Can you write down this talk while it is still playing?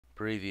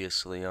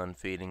Previously on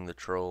Feeding the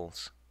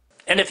Trolls.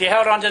 And if you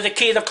held onto the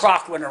key, the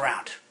clock went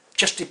around.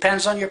 Just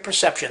depends on your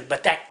perception,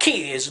 but that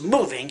key is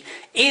moving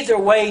either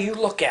way you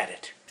look at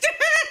it.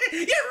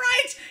 You're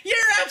right! You're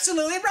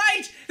absolutely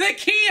right! The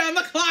key on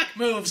the clock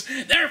moves,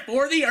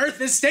 therefore the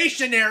Earth is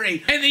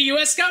stationary, and the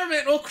US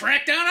government will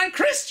crack down on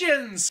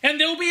Christians,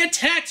 and they'll be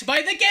attacked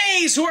by the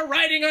gays who are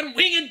riding on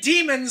winged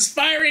demons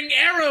firing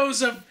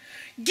arrows of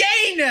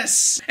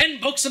gayness, and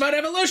books about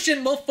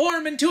evolution will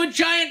form into a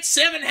giant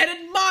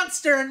seven-headed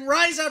monster and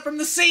rise up from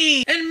the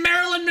sea, and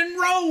Marilyn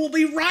Monroe will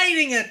be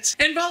riding it,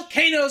 and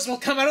volcanoes will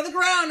come out of the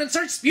ground and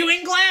start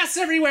spewing glass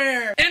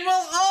everywhere, and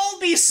we'll all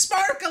be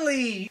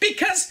sparkly,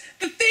 because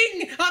the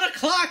thing on a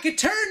clock, it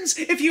turns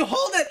if you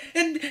hold it,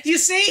 and you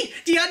see,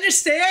 do you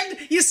understand?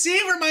 You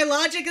see where my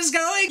logic is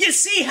going? You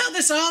see how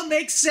this all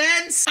makes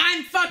sense?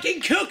 I'm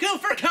fucking cuckoo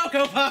for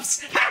Cocoa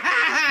Puffs! Ha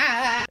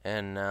ha!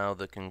 And now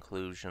the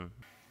conclusion.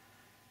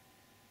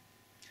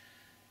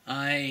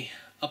 I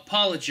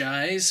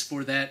apologize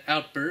for that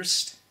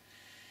outburst.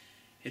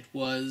 It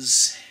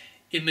was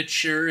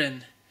immature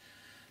and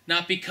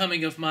not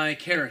becoming of my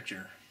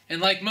character.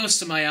 And like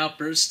most of my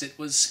outbursts, it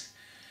was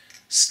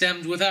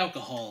stemmed with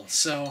alcohol,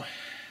 so...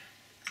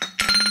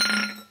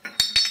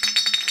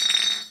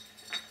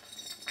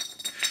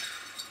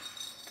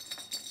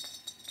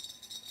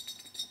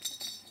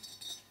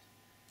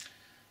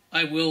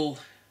 I will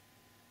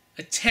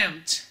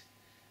attempt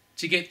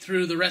to get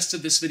through the rest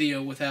of this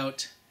video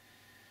without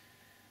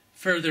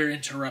further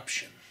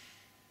interruption.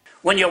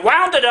 When you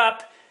wound it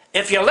up,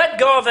 if you let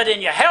go of it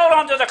and you held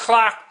onto the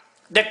clock,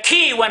 the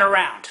key went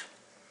around.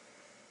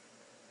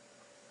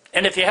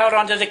 And if you held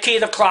onto the key,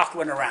 the clock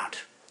went around.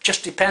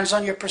 Just depends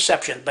on your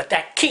perception, but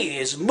that key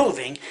is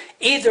moving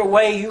either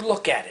way you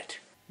look at it.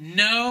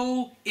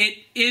 No, it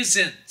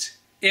isn't.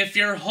 If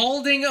you're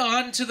holding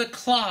on to the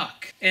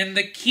clock and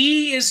the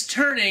key is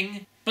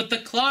turning, but the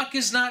clock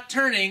is not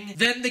turning,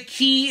 then the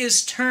key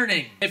is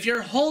turning. If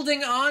you're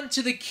holding on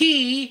to the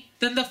key,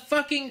 then the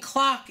fucking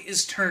clock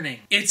is turning.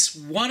 It's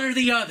one or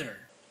the other.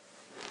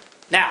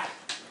 Now,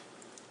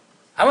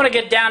 I want to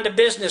get down to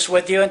business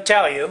with you and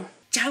tell you...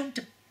 Down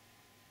to...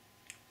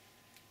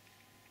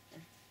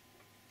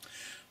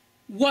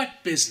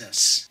 What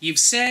business? You've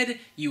said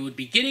you would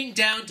be getting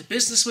down to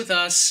business with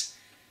us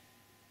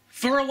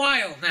for a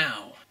while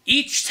now.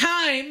 Each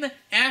time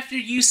after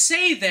you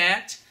say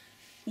that,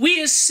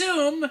 we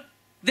assume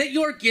that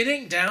you're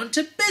getting down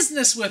to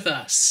business with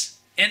us.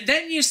 And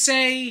then you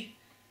say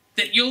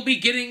that you'll be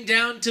getting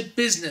down to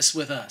business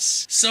with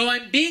us. So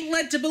I'm being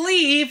led to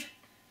believe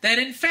that,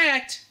 in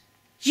fact,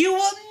 you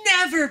will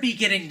never be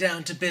getting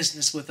down to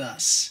business with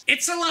us.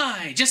 It's a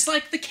lie, just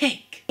like the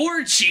cake.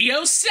 Or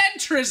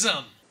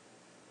geocentrism.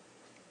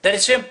 That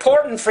it's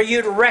important for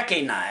you to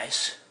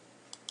recognize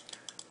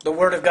the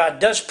Word of God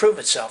does prove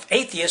itself.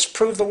 Atheists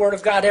prove the Word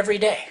of God every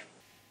day.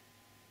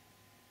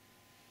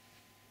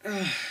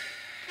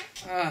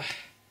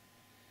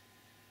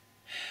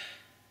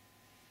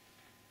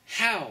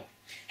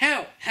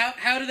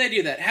 How do they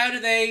do that? How do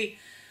they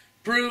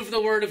prove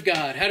the Word of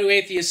God? How do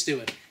atheists do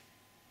it?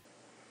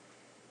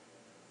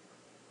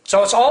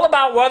 So it's all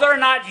about whether or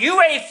not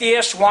you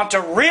atheists want to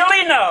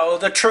really know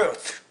the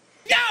truth.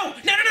 No!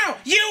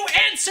 You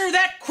answer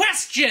that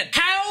question!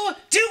 How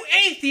do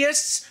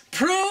atheists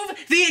prove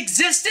the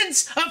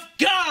existence of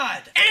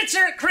God?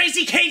 Answer it,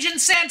 crazy Cajun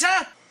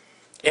Santa!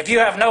 If you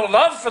have no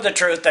love for the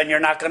truth, then you're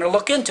not going to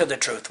look into the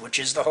truth, which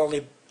is the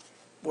Holy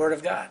Word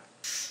of God.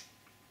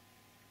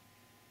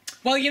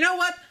 Well, you know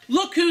what?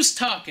 Look who's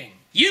talking.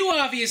 You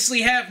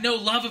obviously have no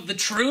love of the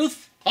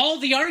truth. All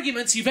the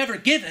arguments you've ever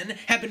given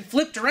have been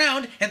flipped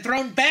around and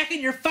thrown back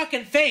in your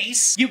fucking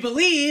face. You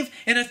believe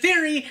in a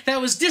theory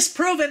that was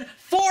disproven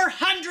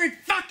 400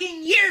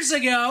 fucking years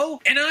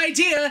ago. An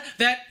idea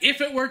that,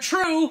 if it were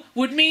true,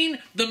 would mean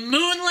the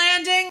moon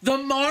landing, the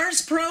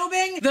Mars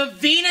probing, the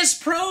Venus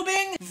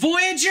probing,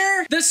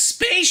 Voyager, the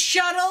space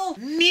shuttle,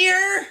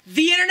 Mir,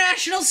 the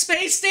International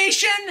Space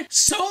Station,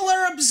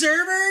 solar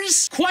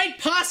observers, quite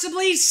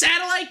possibly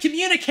satellite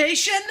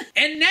communication,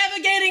 and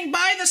navigating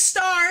by the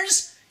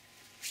stars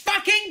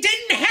fucking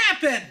didn't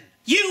happen!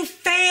 You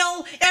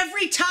fail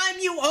every time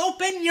you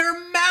open your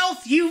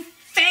mouth, you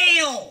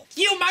fail!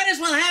 You might as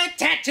well have it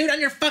tattooed on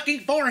your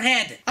fucking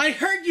forehead! I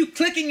heard you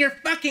clicking your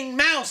fucking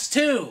mouse,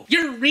 too!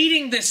 You're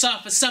reading this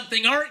off of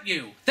something, aren't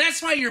you?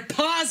 That's why you're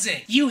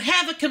pausing! You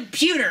have a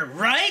computer,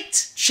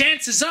 right?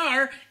 Chances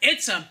are,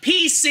 it's a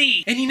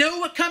PC! And you know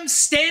what comes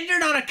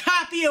standard on a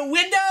copy of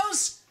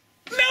Windows?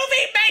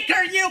 Movie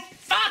Maker, you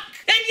fuck!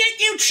 And yet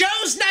you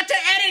chose not to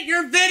edit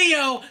your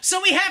video, so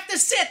we have to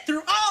sit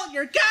through all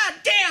your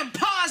goddamn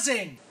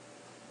pausing!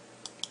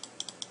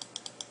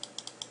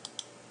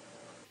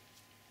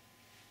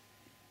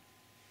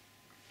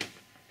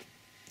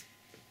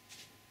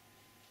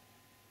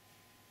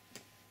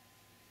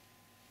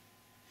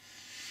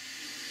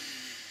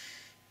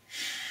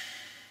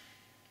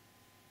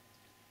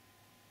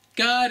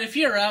 God, if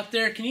you're out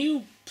there, can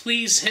you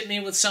please hit me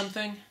with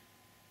something?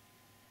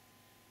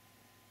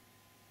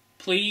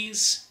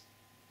 Please?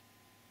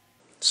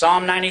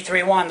 Psalm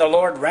 93:1, the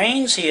Lord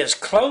reigns, he is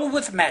clothed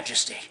with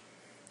majesty.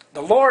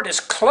 The Lord is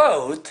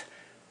clothed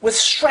with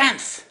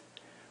strength,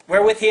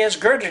 wherewith he has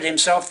girded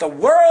himself. The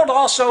world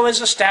also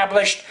is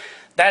established,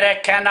 that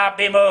it cannot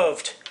be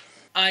moved.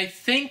 I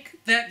think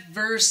that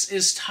verse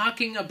is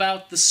talking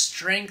about the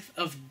strength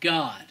of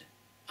God.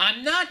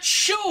 I'm not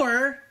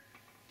sure,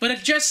 but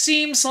it just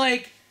seems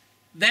like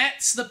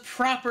that's the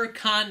proper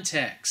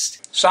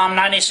context. Psalm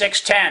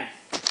 96:10.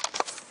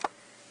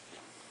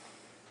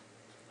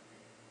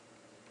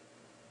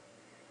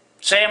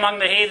 Say among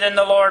the heathen,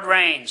 the Lord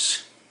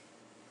reigns.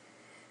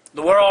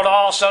 The world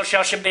also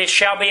shall be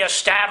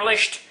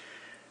established,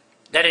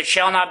 that it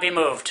shall not be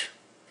moved.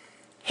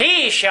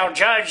 He shall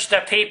judge the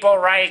people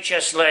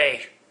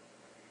righteously.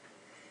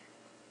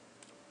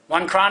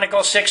 1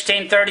 Chronicles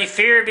 16:30,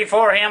 fear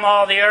before him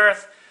all the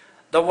earth,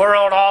 the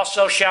world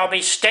also shall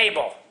be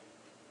stable,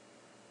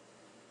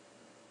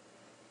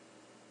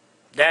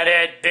 that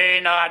it be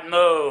not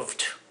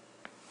moved.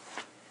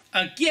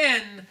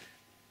 Again,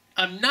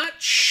 I'm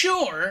not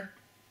sure,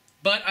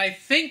 but I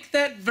think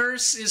that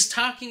verse is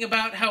talking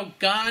about how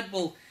God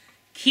will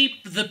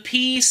keep the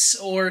peace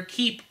or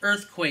keep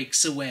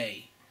earthquakes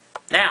away.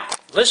 Now,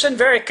 listen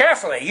very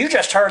carefully. You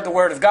just heard the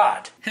word of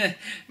God.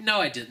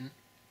 No, I didn't.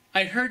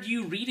 I heard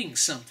you reading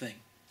something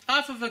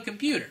off of a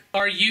computer.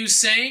 Are you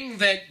saying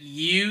that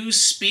you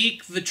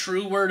speak the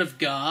true word of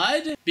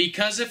God?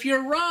 Because if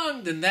you're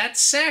wrong, then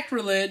that's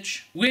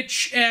sacrilege,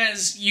 which,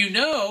 as you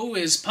know,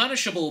 is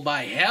punishable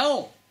by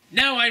hell.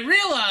 Now, I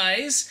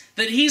realize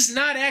that he's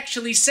not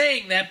actually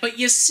saying that, but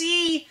you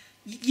see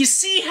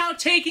how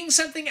taking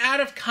something out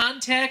of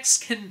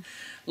context can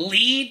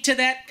lead to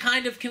that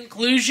kind of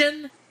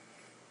conclusion?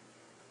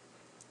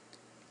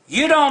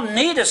 You don't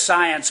need a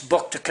science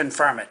book to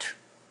confirm it.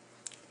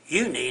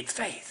 You need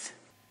faith.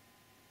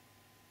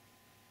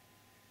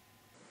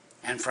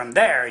 And from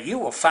there, you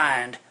will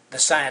find the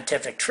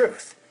scientific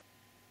truth.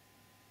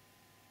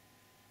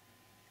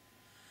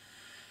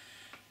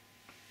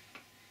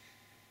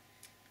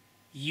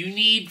 You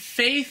need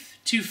faith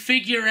to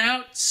figure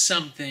out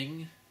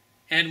something,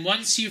 and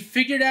once you've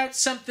figured out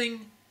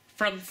something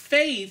from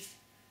faith,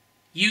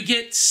 you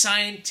get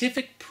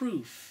scientific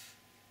proof.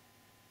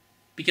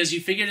 Because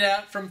you figured it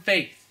out from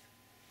faith.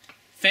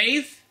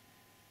 Faith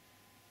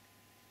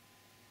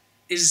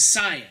is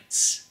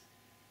science.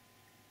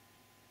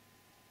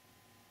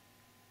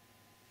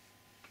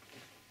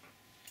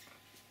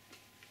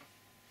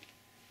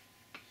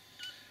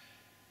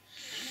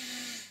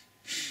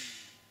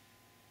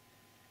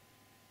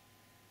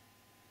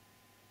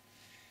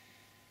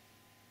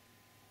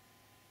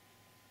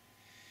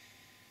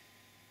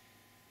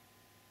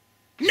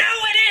 No,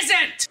 it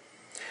isn't!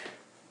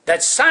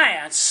 That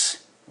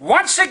science,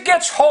 once it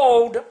gets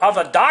hold of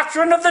a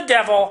doctrine of the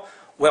devil,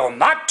 will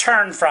not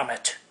turn from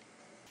it.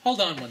 Hold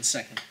on 1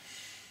 second.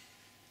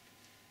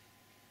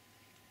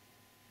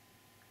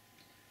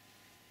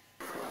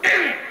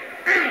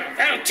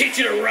 That'll teach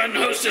you to run,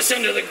 hostess,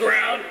 into the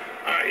ground.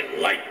 I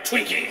like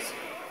Twinkies.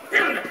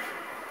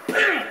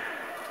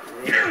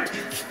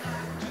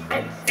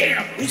 Oh,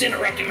 damn, who's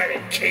interrupting my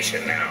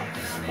vacation now?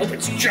 Hope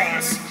it's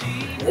Joss.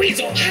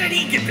 Weasel, how did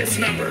he get this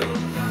number?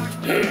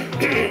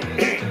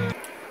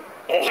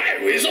 Oh,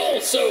 hi, Weasel.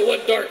 So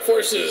what dark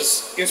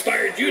forces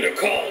inspired you to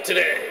call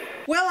today?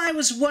 Well, I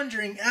was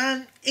wondering,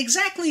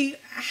 exactly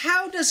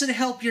how does it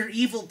help your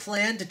evil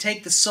plan to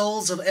take the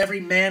souls of every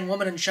man,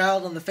 woman, and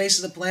child on the face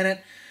of the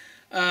planet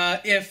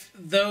if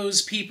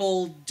those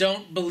people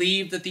don't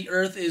believe that the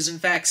Earth is in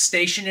fact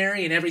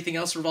stationary and everything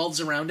else revolves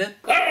around it?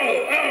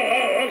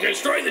 Oh,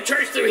 destroy the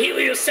church through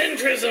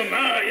heliocentrism.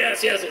 Ah,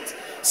 yes, it's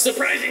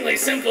surprisingly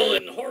simple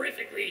and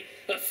horrifically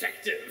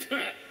effective.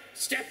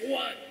 Step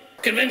 1.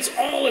 Convince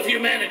all of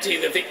humanity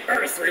that the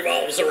Earth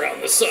revolves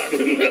around the sun.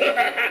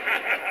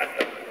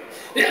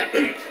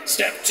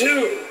 Step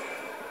 2.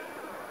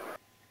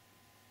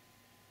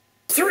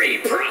 3.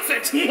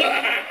 Profit.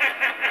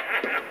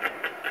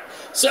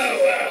 So,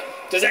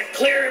 does that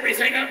clear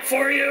everything up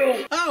for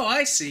you? Oh,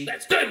 I see.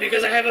 That's good,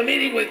 because I have a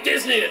meeting with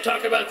Disney to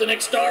talk about the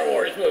next Star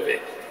Wars movie.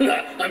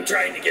 I'm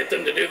trying to get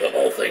them to do the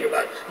whole thing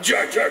about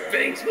Jar Jar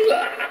Binks.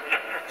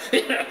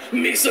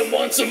 Me some,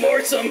 want some,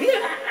 more some.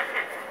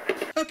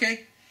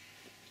 Okay.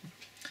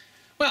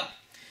 Well,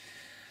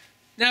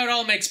 now it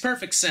all makes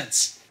perfect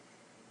sense.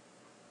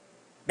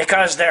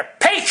 Because their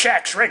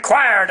paychecks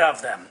required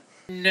of them.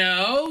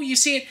 No, you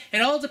see,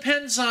 it all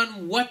depends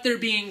on what they're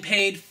being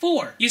paid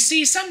for. You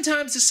see,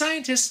 sometimes a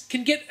scientist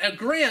can get a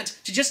grant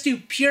to just do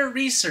pure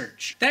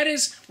research. That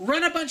is,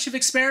 run a bunch of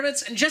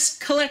experiments and just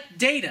collect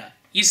data.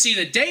 You see,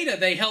 the data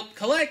they help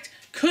collect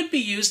could be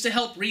used to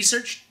help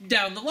research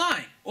down the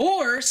line.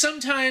 Or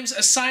sometimes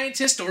a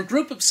scientist or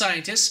group of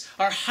scientists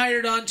are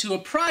hired onto a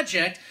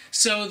project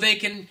so they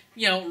can,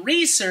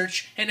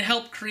 research and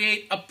help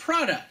create a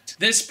product.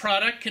 This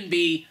product can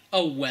be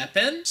a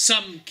weapon,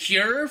 some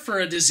cure for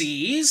a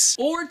disease,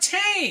 or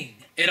Tang.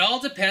 It all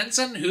depends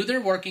on who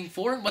they're working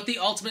for and what the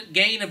ultimate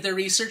gain of their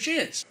research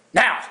is.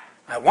 Now,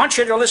 I want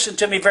you to listen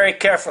to me very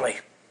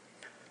carefully.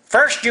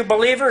 First, you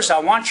believers, I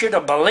want you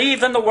to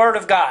believe in the Word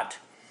of God.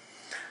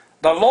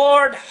 The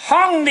Lord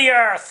hung the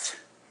earth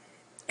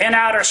in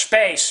outer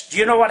space. Do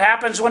you know what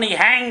happens when he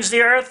hangs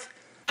the earth?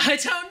 I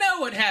don't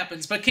know what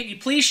happens, but can you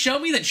please show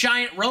me the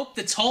giant rope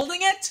that's holding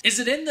it? Is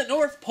it in the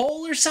North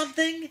Pole or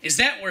something? Is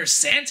that where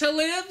Santa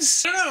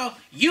lives? No,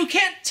 you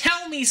can't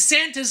tell me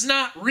Santa's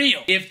not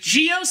real. If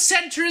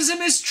geocentrism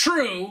is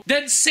true,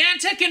 then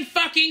Santa can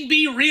fucking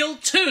be real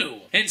too.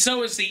 And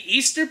so is the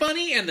Easter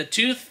Bunny and the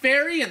Tooth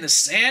Fairy and the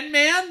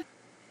Sandman?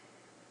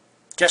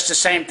 Just the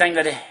same thing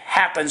that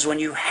happens when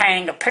you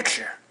hang a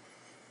picture.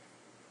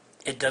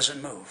 It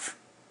doesn't move.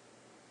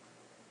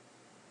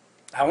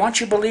 I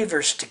want you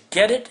believers to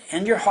get it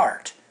in your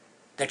heart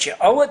that you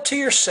owe it to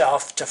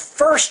yourself to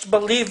first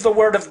believe the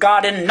Word of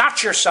God and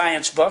not your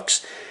science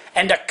books,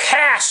 and to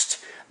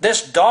cast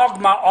this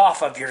dogma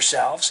off of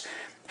yourselves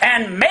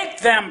and make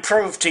them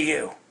prove to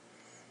you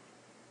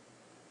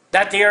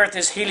that the earth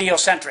is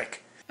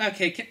heliocentric.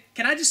 Okay,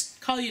 can I just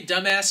call you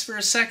dumbass for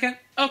a second?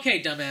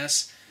 Okay,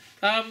 dumbass.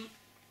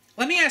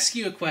 Let me ask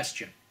you a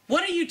question.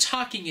 What are you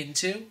talking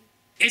into?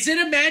 Is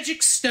it a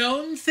magic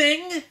stone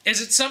thing?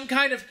 Is it some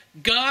kind of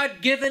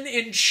God-given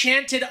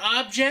enchanted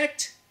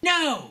object?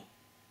 No.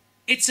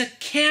 It's a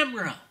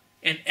camera.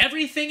 And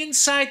everything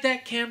inside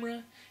that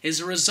camera is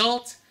a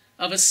result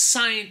of a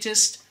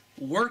scientist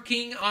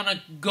working on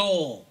a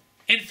goal.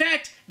 In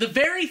fact, the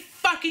very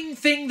fucking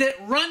thing that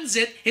runs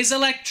it is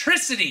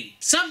electricity.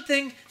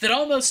 Something that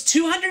almost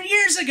 200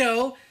 years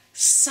ago,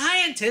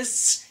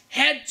 scientists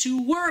had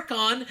to work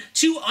on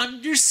to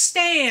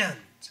understand.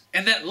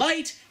 And that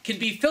light can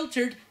be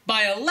filtered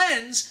by a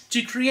lens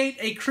to create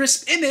a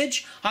crisp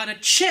image on a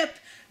chip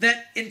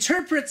that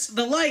interprets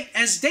the light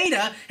as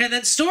data and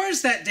then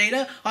stores that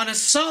data on a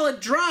solid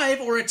drive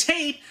or a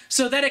tape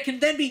so that it can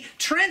then be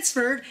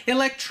transferred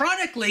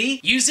electronically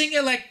using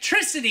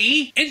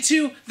electricity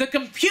into the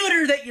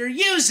computer that you're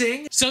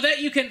using so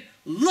that you can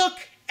look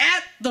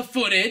at the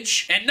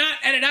footage and not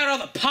edit out all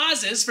the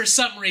pauses for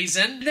some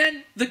reason.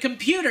 Then the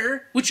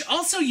computer, which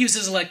also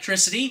uses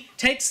electricity,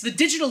 takes the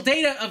digital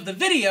data of the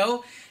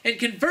video and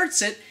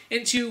converts it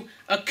into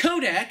a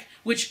codec,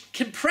 which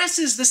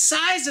compresses the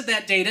size of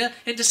that data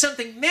into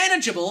something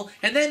manageable,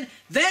 and then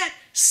that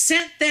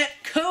sent that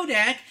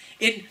codec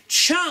in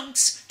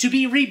chunks to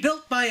be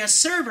rebuilt by a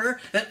server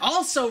that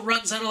also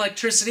runs on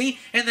electricity,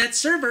 and that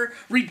server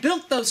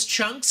rebuilt those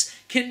chunks,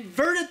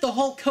 converted the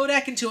whole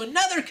codec into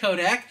another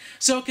codec,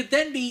 so it could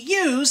then be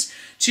used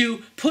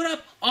to put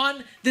up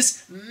on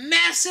this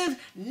massive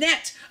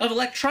net of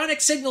electronic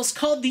signals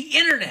called the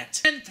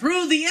internet. And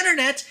through the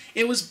internet,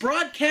 it was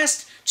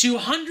broadcast to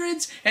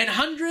hundreds and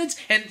hundreds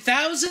and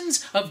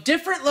thousands of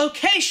different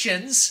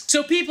locations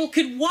so people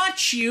could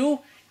watch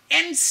you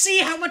and see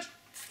how much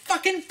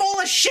fucking full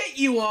of shit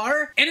you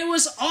are. And it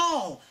was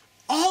all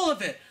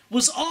of it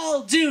was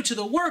all due to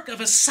the work of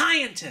a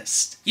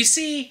scientist. You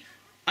see,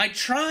 I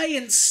try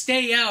and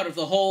stay out of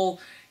the whole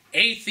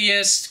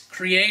atheist,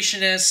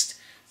 creationist,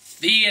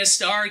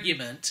 theist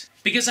argument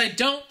because I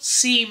don't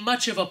see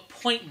much of a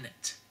point in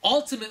it.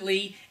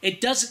 Ultimately,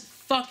 it doesn't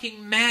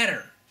fucking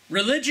matter.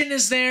 Religion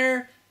is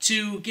there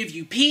to give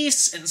you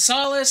peace and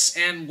solace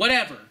and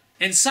whatever.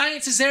 And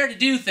science is there to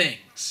do things.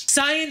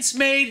 Science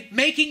made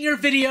making your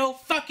video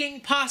fucking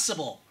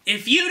possible.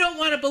 If you don't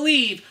want to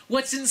believe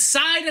what's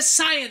inside a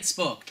science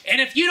book, and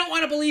if you don't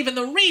want to believe in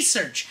the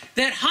research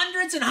that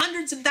hundreds and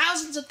hundreds and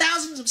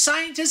thousands of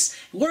scientists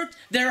worked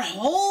their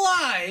whole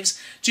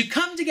lives to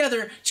come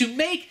together to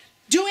make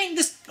doing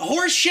this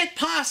horse shit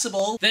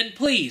possible, then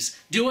please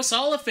do us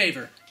all a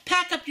favor.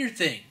 Pack up your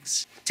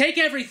things. Take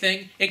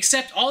everything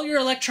except all your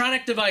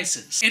electronic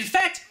devices. In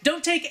fact,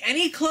 don't take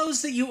any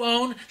clothes that you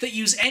own that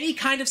use any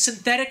kind of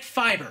synthetic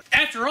fiber.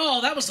 After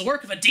all, that was the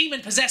work of a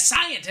demon-possessed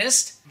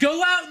scientist.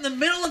 Go out in the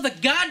middle of the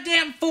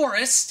goddamn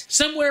forest,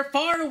 somewhere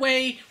far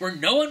away where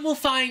no one will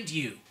find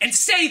you, and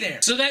stay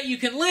there so that you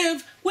can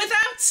live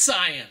without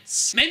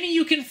science. Maybe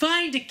you can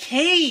find a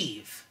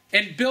cave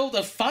and build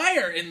a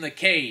fire in the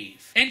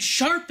cave and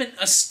sharpen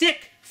a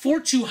stick for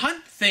to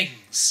hunt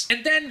things.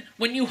 And then,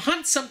 when you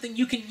hunt something,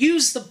 you can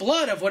use the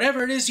blood of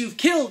whatever it is you've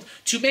killed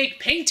to make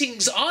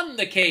paintings on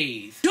the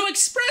cave. To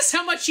express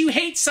how much you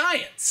hate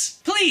science.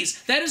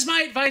 Please, that is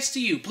my advice to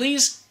you.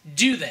 Please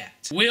do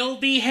that. We'll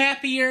be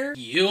happier.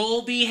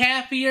 You'll be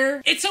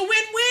happier. It's a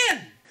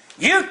win-win.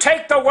 You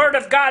take the Word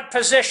of God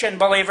position,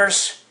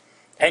 believers,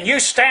 and you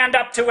stand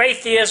up to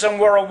atheism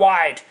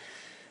worldwide.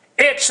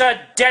 It's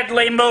a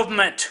deadly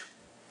movement.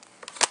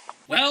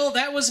 Well,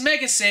 that was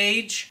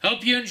MegaSage.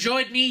 Hope you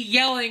enjoyed me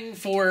yelling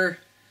for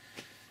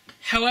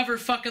however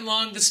fucking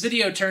long this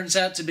video turns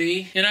out to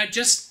be. And I'd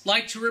just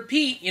like to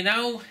repeat, I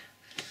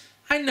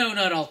know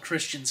not all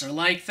Christians are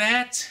like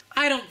that.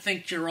 I don't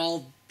think you're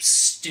all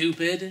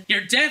stupid.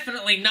 You're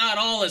definitely not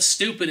all as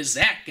stupid as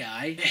that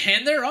guy.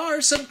 And there are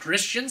some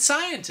Christian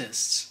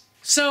scientists.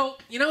 So,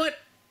 you know what?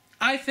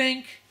 I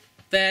think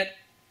that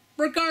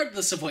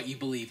regardless of what you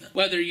believe in,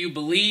 whether you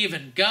believe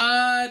in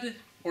God,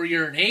 or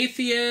you're an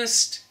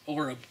atheist,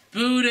 or a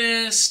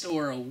Buddhist,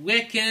 or a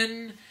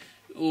Wiccan,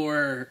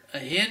 or a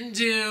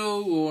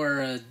Hindu, or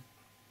a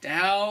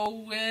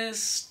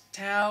Taoist,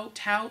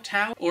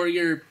 or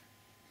you're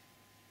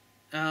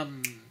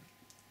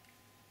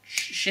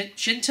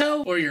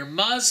Shinto? Or you're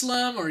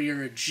Muslim, or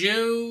you're a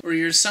Jew, or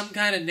you're some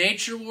kind of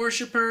nature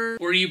worshiper,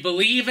 or you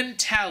believe in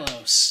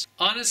Talos.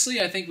 Honestly,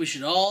 I think we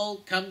should all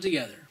come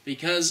together,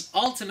 because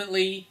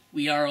ultimately,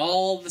 we are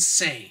all the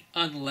same,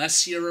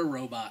 unless you're a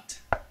robot.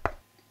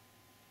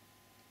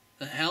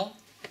 The hell?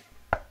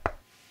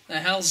 The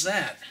hell's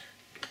that?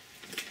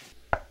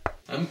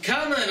 I'm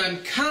coming!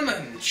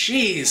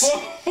 Jeez.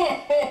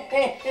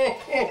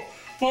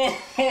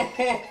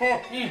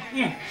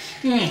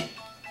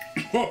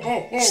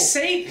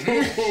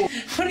 Satan?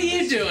 What are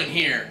you doing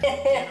here?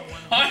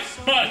 I'm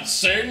not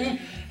Satan.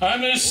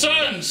 I'm his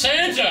son,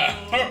 Santa.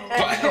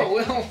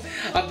 Well,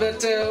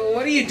 but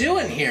what are you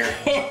doing here?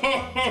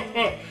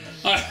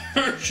 I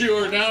heard you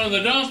were down in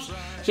the dumps,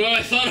 so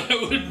I thought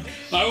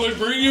I would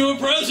bring you a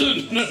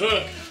present.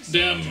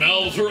 Damn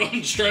elves were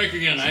on strike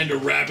again. I had to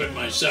wrap it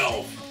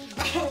myself.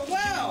 Oh,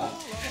 wow!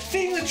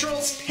 Feeding the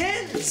trolls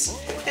pens!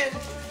 And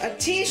a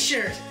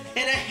t-shirt!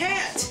 And a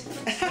hat!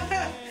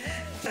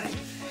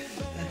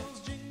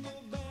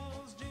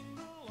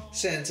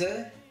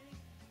 Santa?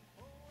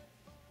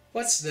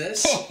 What's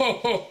this?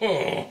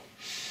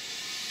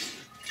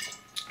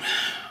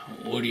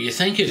 What do you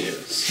think it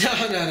is?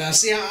 No.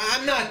 See,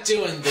 I'm not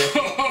doing this.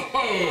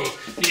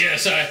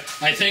 Yes,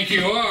 I think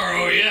you are.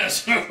 Oh,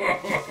 yes.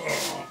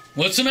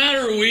 What's the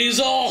matter,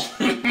 Weasel?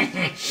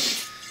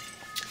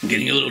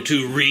 Getting a little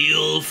too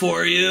real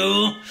for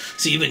you?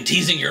 So you've been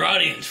teasing your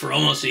audience for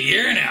almost a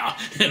year now,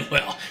 and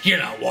well, you're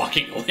not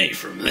walking away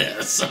from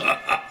this.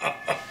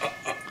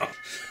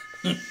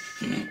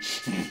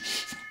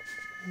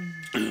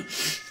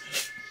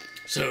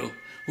 So,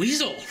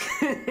 Weasel,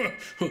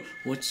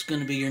 what's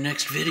gonna be your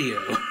next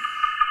video?